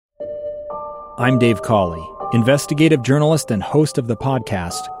I'm Dave Cawley, investigative journalist and host of the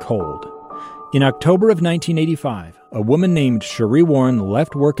podcast Cold. In October of 1985, a woman named Cherie Warren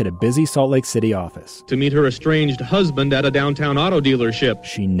left work at a busy Salt Lake City office to meet her estranged husband at a downtown auto dealership.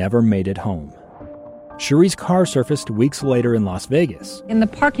 She never made it home. Cherie's car surfaced weeks later in Las Vegas. In the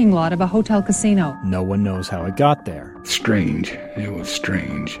parking lot of a hotel casino. No one knows how it got there. Strange. It was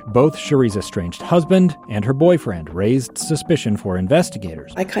strange. Both Cherie's estranged husband and her boyfriend raised suspicion for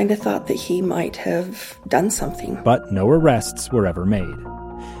investigators. I kind of thought that he might have done something. But no arrests were ever made.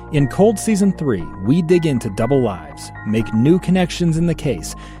 In Cold Season 3, we dig into double lives, make new connections in the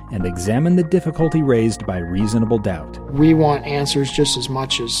case, and examine the difficulty raised by reasonable doubt. We want answers just as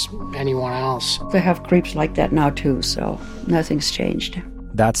much as anyone else. They have creeps like that now too, so nothing's changed.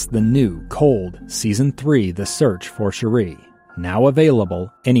 That's the new Cold Season 3, The Search for Cherie, now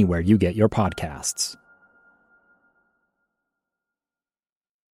available anywhere you get your podcasts.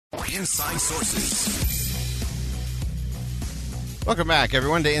 Inside Sources. Welcome back,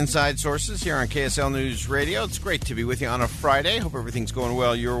 everyone, to Inside Sources here on KSL News Radio. It's great to be with you on a Friday. Hope everything's going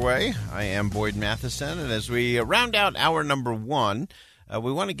well your way. I am Boyd Matheson, and as we round out hour number one,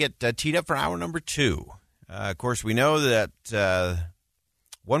 we want to get teed up for hour number two. Of course, we know that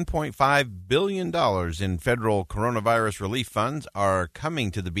 $1.5 billion in federal coronavirus relief funds are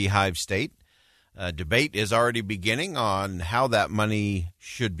coming to the Beehive State. Debate is already beginning on how that money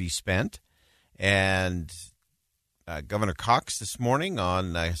should be spent, and Governor Cox this morning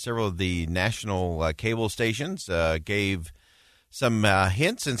on several of the national cable stations gave some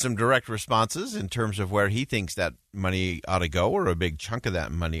hints and some direct responses in terms of where he thinks that money ought to go, or a big chunk of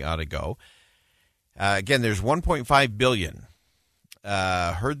that money ought to go. Again, there's $1.5 billion.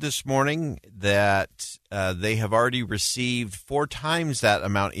 Heard this morning that they have already received 4 times that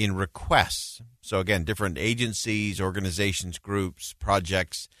amount in requests. So again, different agencies, organizations, groups,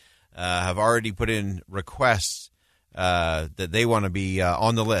 projects have already put in requests that they want to be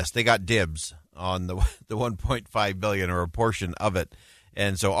on the list. They got dibs on the $1.5 billion, or a portion of it,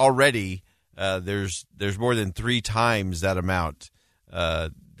 and so already there's more than 3 times that amount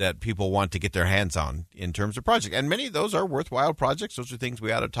that people want to get their hands on in terms of projects, and many of those are worthwhile projects. Those are things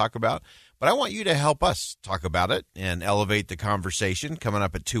we ought to talk about. But I want you to help us talk about it and elevate the conversation. Coming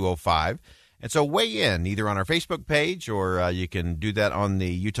up at 2:05. And so weigh in either on our Facebook page, or you can do that on the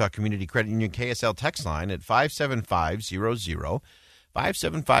Utah Community Credit Union KSL text line at 57500,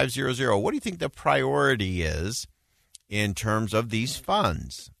 57500. What do you think the priority is in terms of these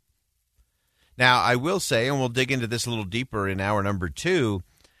funds? Now, I will say, and we'll dig into this a little deeper in hour number 2,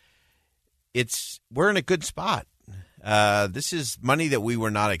 we're in a good spot. This is money that we were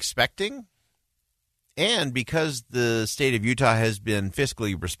not expecting. And because the state of Utah has been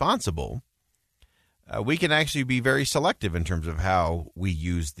fiscally responsible, we can actually be very selective in terms of how we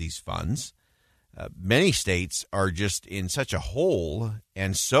use these funds. Many states are just in such a hole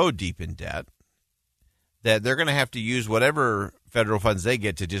and so deep in debt that they're going to have to use whatever federal funds they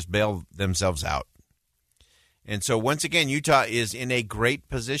get to just bail themselves out. And so once again, Utah is in a great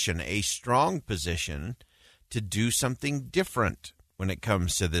position, a strong position to do something different when it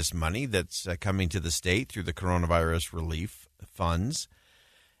comes to this money that's coming to the state through the coronavirus relief funds.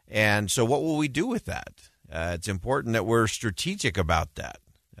 And so what will we do with that? It's important that we're strategic about that.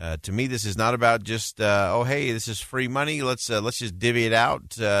 To me, this is not about just, hey, this is free money. Let's just divvy it out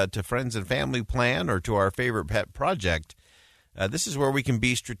to friends and family plan or to our favorite pet project. This is where we can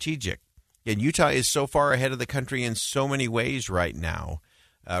be strategic. And Utah is so far ahead of the country in so many ways right now,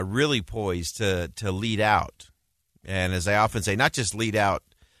 really poised to lead out. And as I often say, not just lead out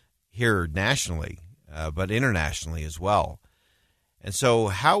here nationally, but internationally as well. And so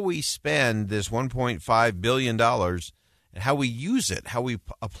how we spend this $1.5 billion and how we use it, how we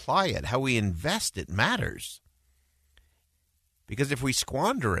apply it, how we invest it matters. Because if we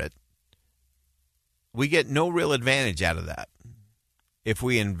squander it, we get no real advantage out of that. If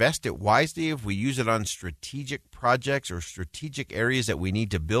we invest it wisely, if we use it on strategic projects or strategic areas that we need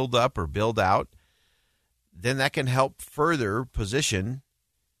to build up or build out, then that can help further position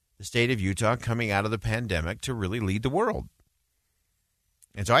the state of Utah coming out of the pandemic to really lead the world.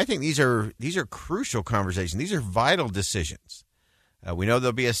 And so I think these are crucial conversations. These are vital decisions. We know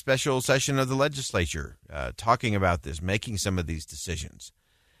there'll be a special session of the legislature talking about this, making some of these decisions.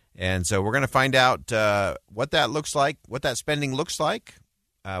 And so we're going to find out what that looks like, what that spending looks like,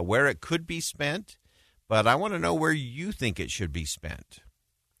 where it could be spent. But I want to know where you think it should be spent.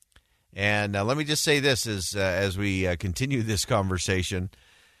 And let me just say this as we continue this conversation,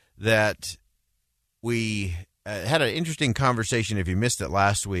 that we had an interesting conversation, if you missed it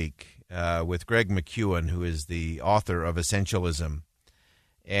last week, with Greg McEwen, who is the author of Essentialism.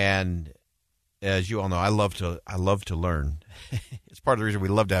 And as you all know, I love to learn. It's part of the reason we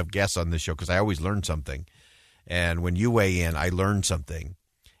love to have guests on this show, because I always learn something. And when you weigh in, I learn something.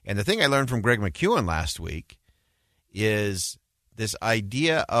 And the thing I learned from Greg McKeown last week is this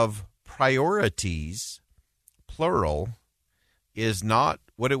idea of priorities, plural, is not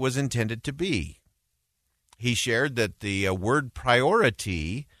what it was intended to be. He shared that the word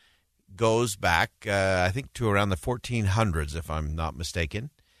priority goes back, I think, to around the 1400s, if I'm not mistaken.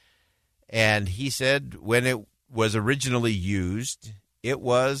 And he said when it was originally used, it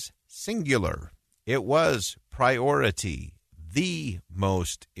was singular. It was priority, the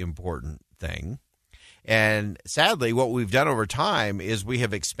most important thing. And sadly, what we've done over time is we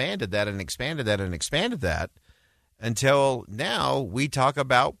have expanded that and expanded that and expanded that until now we talk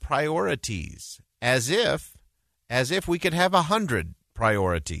about priorities as if we could have 100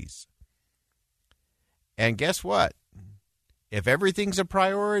 priorities. And guess what? If everything's a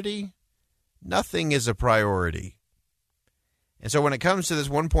priority, nothing is a priority. And so when it comes to this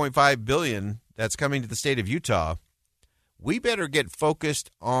 $1.5 billion that's coming to the state of Utah, we better get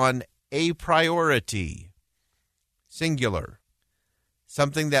focused on a priority, singular,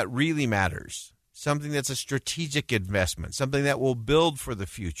 something that really matters, something that's a strategic investment, something that will build for the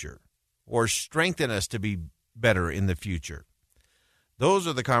future or strengthen us to be better in the future. Those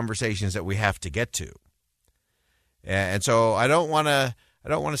are the conversations that we have to get to. And so I don't want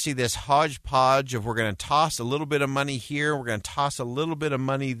to see this hodgepodge of we're going to toss a little bit of money here, we're going to toss a little bit of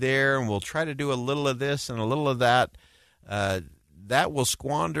money there, and we'll try to do a little of this and a little of that. That will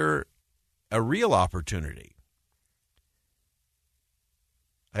squander a real opportunity.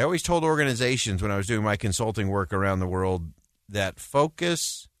 I always told organizations when I was doing my consulting work around the world that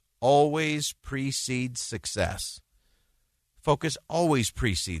focus always precedes success. Focus always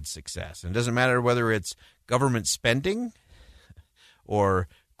precedes success. And it doesn't matter whether it's government spending or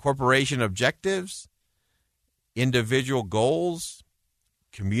corporation objectives, individual goals,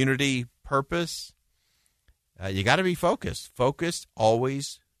 community purpose. You got to be focused. Focus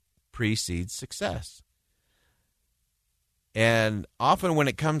always precedes success. And often when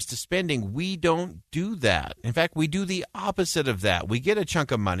it comes to spending, we don't do that. In fact, we do the opposite of that. We get a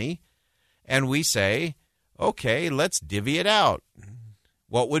chunk of money and we say, okay, let's divvy it out.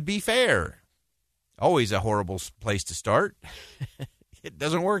 What would be fair? Always a horrible place to start. It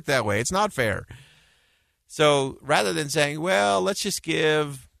doesn't work that way. It's not fair. So rather than saying, well, let's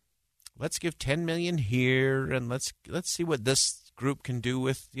give 10 million here and let's see what this group can do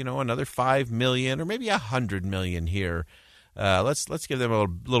with, another 5 million or maybe 100 million here. Let's give them a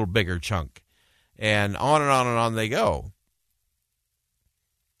little bigger chunk. And on and on and on they go.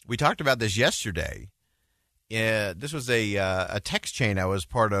 We talked about this yesterday. This was a text chain I was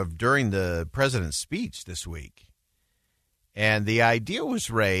part of during the president's speech this week. And the idea was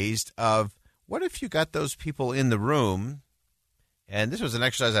raised of, what if you got those people in the room? And this was an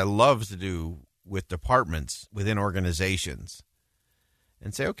exercise I love to do with departments within organizations.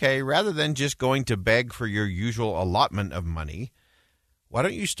 And say, okay, rather than just going to beg for your usual allotment of money, why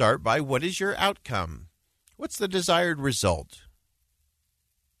don't you start by what is your outcome? What's the desired result?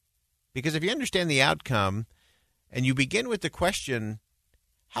 Because if you understand the outcome and you begin with the question,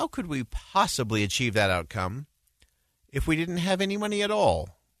 how could we possibly achieve that outcome if we didn't have any money at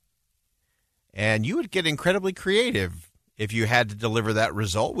all? And you would get incredibly creative if you had to deliver that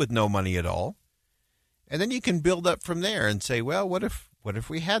result with no money at all. And then you can build up from there and say, well, what if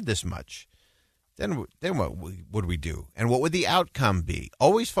we had this much? Then what would we do? And what would the outcome be?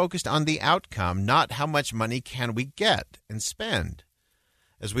 Always focused on the outcome, not how much money can we get and spend.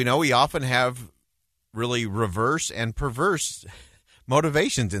 As we know, we often have really reverse and perverse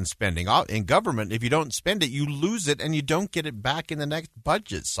motivations in spending. In government, if you don't spend it, you lose it and you don't get it back in the next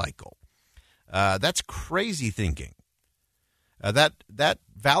budget cycle. That's crazy thinking. That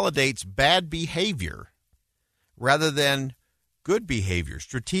validates bad behavior rather than good behavior,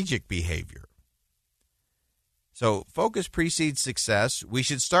 strategic behavior. So focus precedes success. We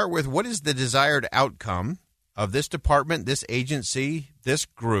should start with what is the desired outcome of this department, this agency, this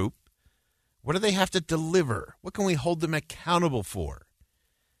group. What do they have to deliver? What can we hold them accountable for?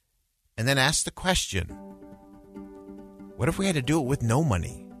 And then ask the question, what if we had to do it with no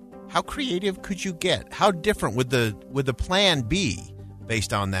money? How creative could you get? How different would the plan be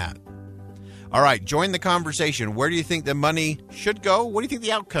based on that? All right, join the conversation. Where do you think the money should go? What do you think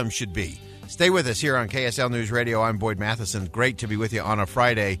the outcome should be? Stay with us here on KSL News Radio. I'm Boyd Matheson. Great to be with you on a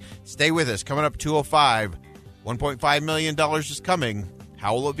Friday. Stay with us. Coming up 2:05, $1.5 million is coming.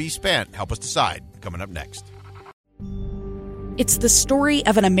 How will it be spent? Help us decide. Coming up next. It's the story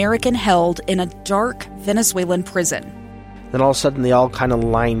of an American held in a dark Venezuelan prison. Then all of a sudden they all kind of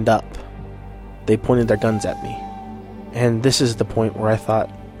lined up. they pointed their guns at me. And this is the point where I thought,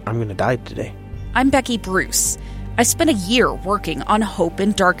 I'm going to die today. I'm Becky Bruce. I spent a year working on Hope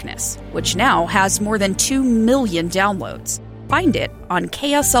in Darkness, which now has more than 2 million downloads. Find it on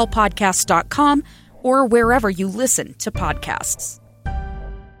kslpodcast.com or wherever you listen to podcasts.